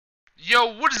Yo,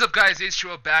 what is up guys,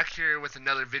 H2O back here with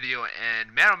another video,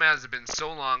 and man oh man has it been so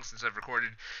long since I've recorded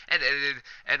and edited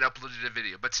and uploaded a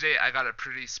video, but today I got a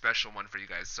pretty special one for you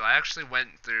guys. So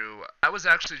I was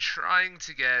actually trying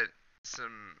to get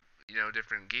some,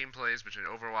 different gameplays between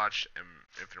Overwatch and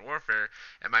Infinite Warfare,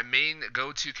 and my main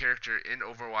go-to character in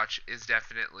Overwatch is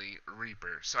definitely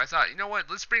Reaper. So I thought, you know what,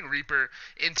 let's bring Reaper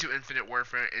into Infinite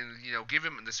Warfare and, give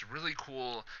him this really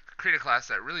cool, create a class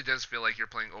that really does feel like you're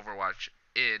playing Overwatch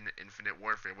in Infinite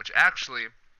Warfare, which actually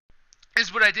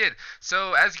is what I did.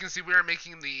 So as you can see, we are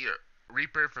making the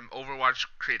Reaper from Overwatch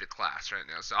create a class right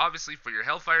now. So obviously for your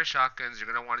Hellfire shotguns,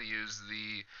 you're going to want to use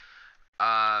the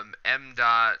M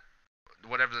dot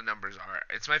whatever the numbers are.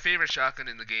 It's my favorite shotgun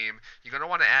in the game. You're going to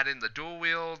want to add in the dual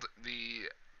wield, the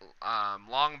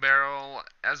long barrel,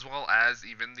 as well as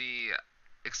even the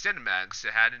extended mags to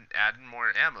add in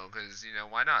more ammo, because,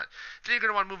 why not? Then you're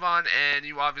going to want to move on, and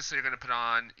you obviously are going to put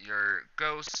on your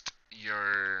ghost,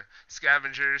 your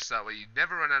scavengers, so that way you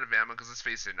never run out of ammo, because let's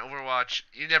face it, in Overwatch,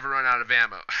 you never run out of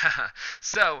ammo.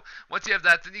 So, once you have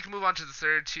that, then you can move on to the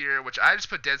third tier, which I just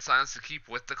put Dead Silence to keep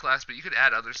with the class, but you could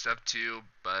add other stuff too,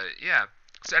 but yeah.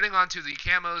 So heading on to the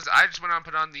camos, I just went on and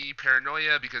put on the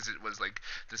Paranoia, because it was like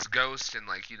this ghost and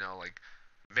like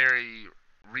very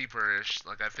Reaper-ish.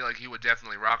 Like I feel like he would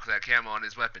definitely rock that camo on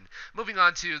his weapon. Moving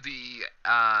on to the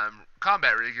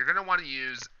combat rig, you're gonna want to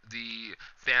use the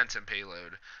Phantom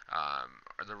payload,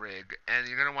 or the rig, and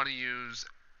you're gonna want to use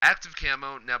active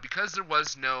camo. Now, because there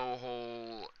was no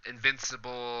whole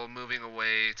invincible moving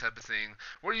away type of thing,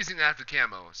 we're using active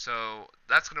camo, so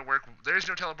that's going to work. There's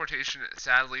no teleportation,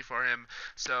 sadly, for him,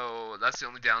 so that's the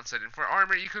only downside. And for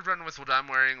armor, you could run with what I'm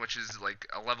wearing, which is like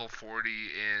a level 40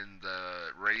 in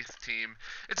the Wraith team.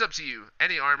 It's up to you.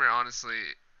 Any armor, honestly,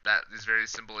 that is very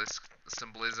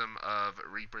symbolism of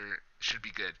Reaper should be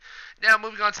good. Now,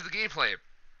 moving on to the gameplay.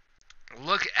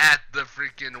 Look at the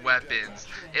freaking weapons.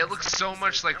 It looks so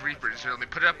much like Reaper's. Let me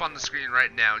put it up on the screen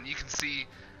right now, and you can see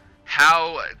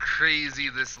how crazy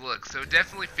this looks. So it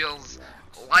definitely feels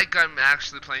like I'm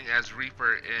actually playing as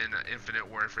Reaper in Infinite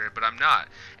Warfare, but I'm not.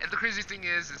 And the crazy thing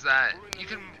is that you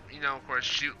can, of course,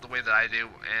 shoot the way that I do,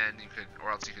 and or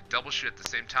else you could double shoot at the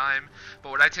same time.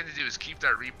 But what I tend to do is keep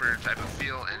that Reaper type of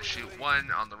feel and shoot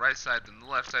one on the right side, then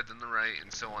the left side, then the right,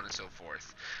 and so on and so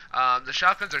forth. The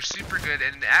shotguns are super good,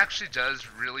 and it actually does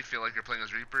really feel like you're playing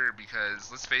as Reaper,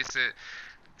 because let's face it,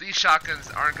 these shotguns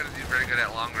aren't going to do very good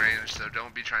at long range, so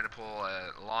don't be trying to pull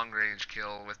a long range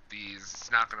kill with these. It's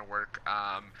not going to work.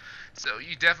 So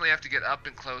you definitely have to get up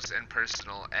and close and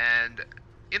personal. And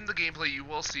in the gameplay, you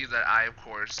will see that I, of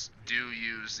course, do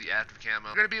use the active camo.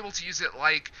 You're going to be able to use it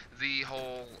like the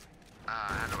whole,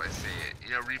 how do I say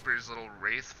it, Reaper's little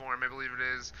Wraith form, I believe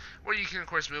it is, where you can, of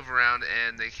course, move around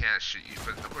and they can't shoot you,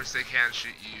 but, of course, they can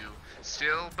shoot you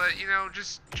still, but,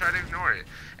 just try to ignore it.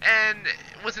 And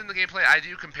within the gameplay, I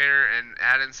do compare and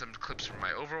add in some clips from my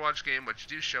Overwatch game, which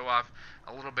do show off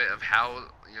a little bit of how,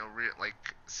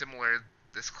 similar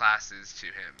this class is to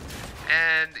him.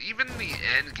 And even the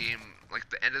end game, like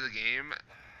the end of the game,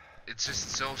 it's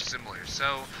just so similar. So,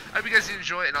 I hope you guys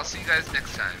enjoy, and I'll see you guys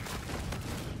next time.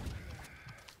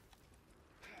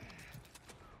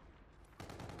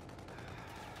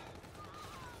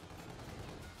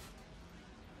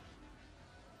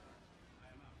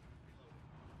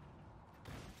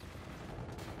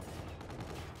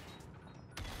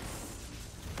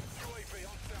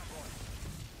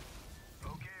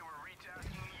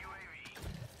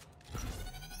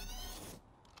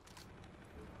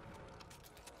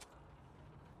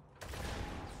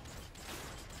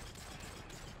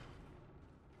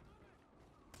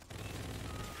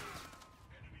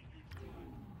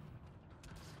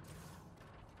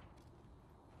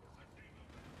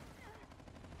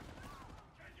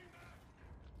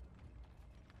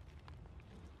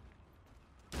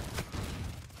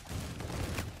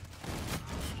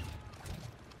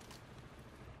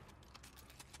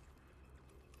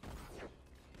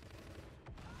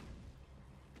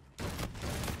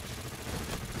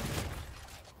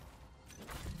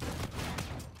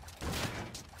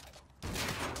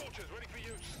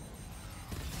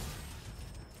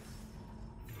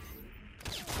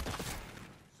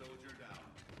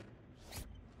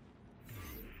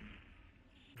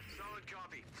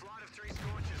 Copy. Flight of 3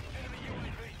 Scorches. Enemy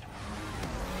UAV.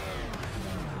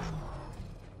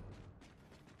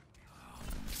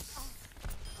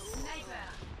 Sniper,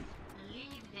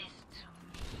 leave this to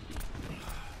me.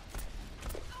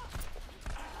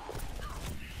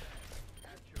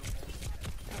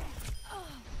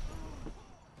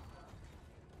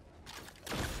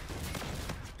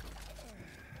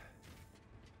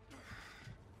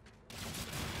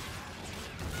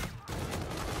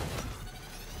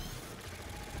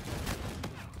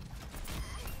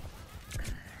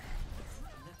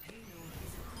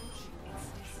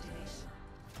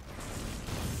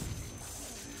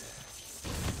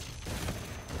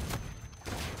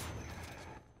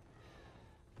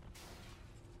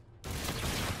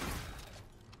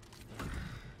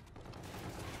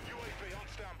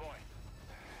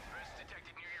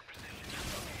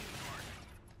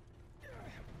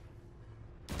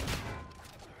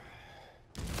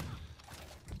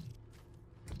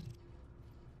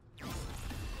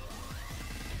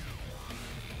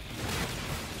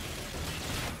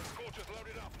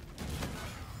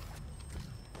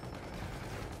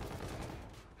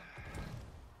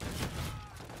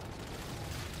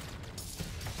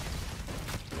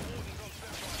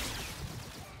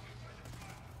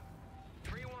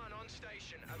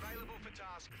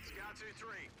 1, 2, 3.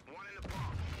 One in the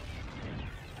bomb.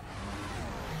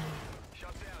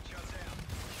 Shut down, shut down.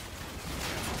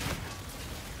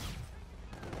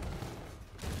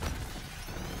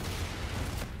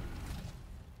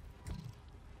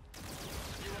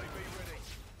 UAV ready.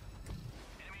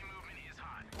 Enemy movement is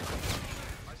hot.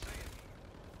 I see it.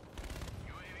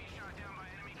 UAV shot down by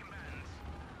enemy combatants.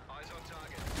 Eyes on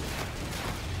target.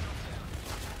 Shut down.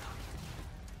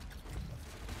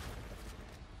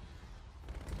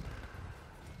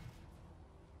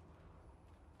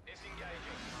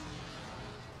 Disengaging.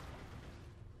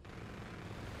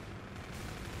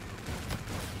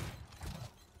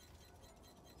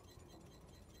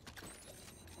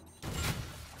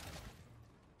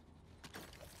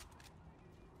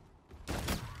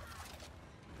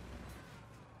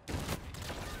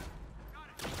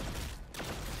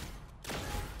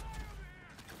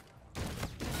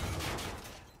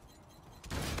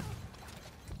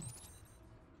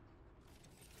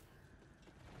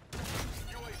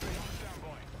 UAV on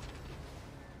standby.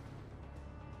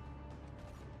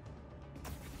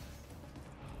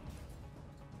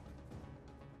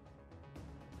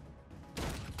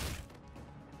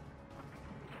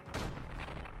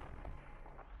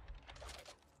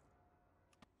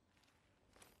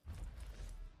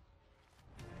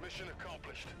 Mission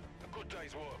accomplished. A good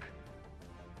day's work.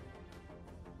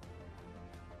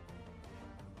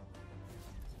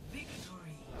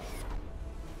 Victory.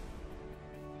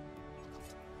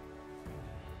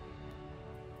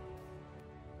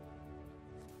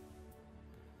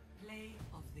 Play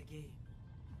of the game.